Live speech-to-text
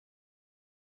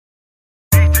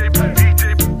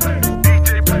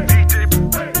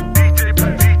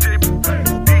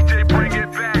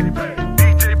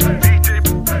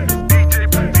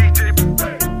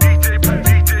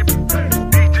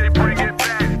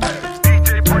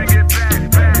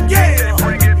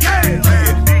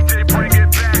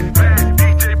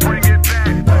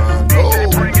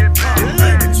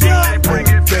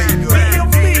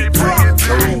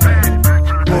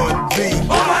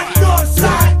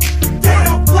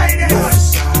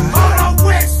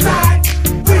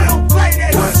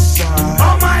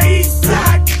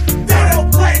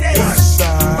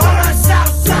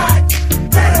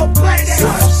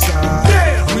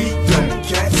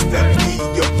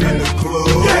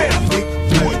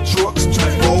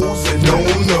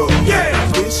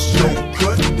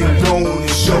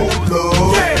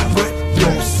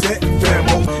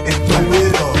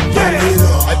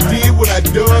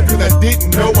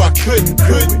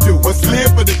do. One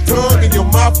slip of the tongue in your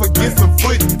mouth, forget some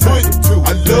foot too.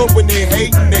 I love when they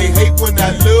hate when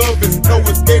I love. It's no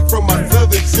escape from my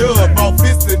southern shove. All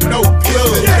fists and no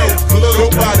gloves. Go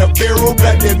by the barrel,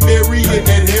 got that Mary and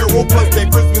that Harold, plus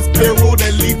that Christmas carol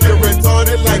that leave you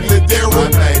retarded like Ladero.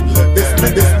 This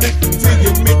to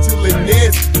your Mitchell and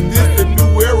Ness. This the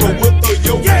new era. We'll throw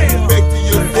your back to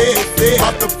your head.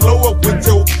 Pop the flow up with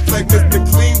your like Mr.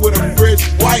 Clean with a fresh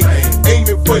white.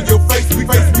 Aiming for your face, we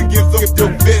give up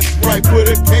your best right. Put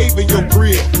a cave in your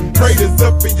grill, craters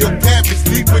up in your cabbage,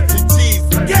 sleep with your cheese.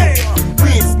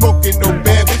 We ain't smoking no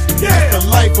babbage. It's the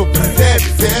life of a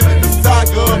savage, having the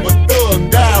saga of a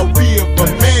thug, diarrhea of a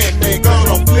madman, gone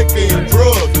on liquor and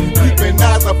drugs, keeping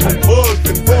eyes up for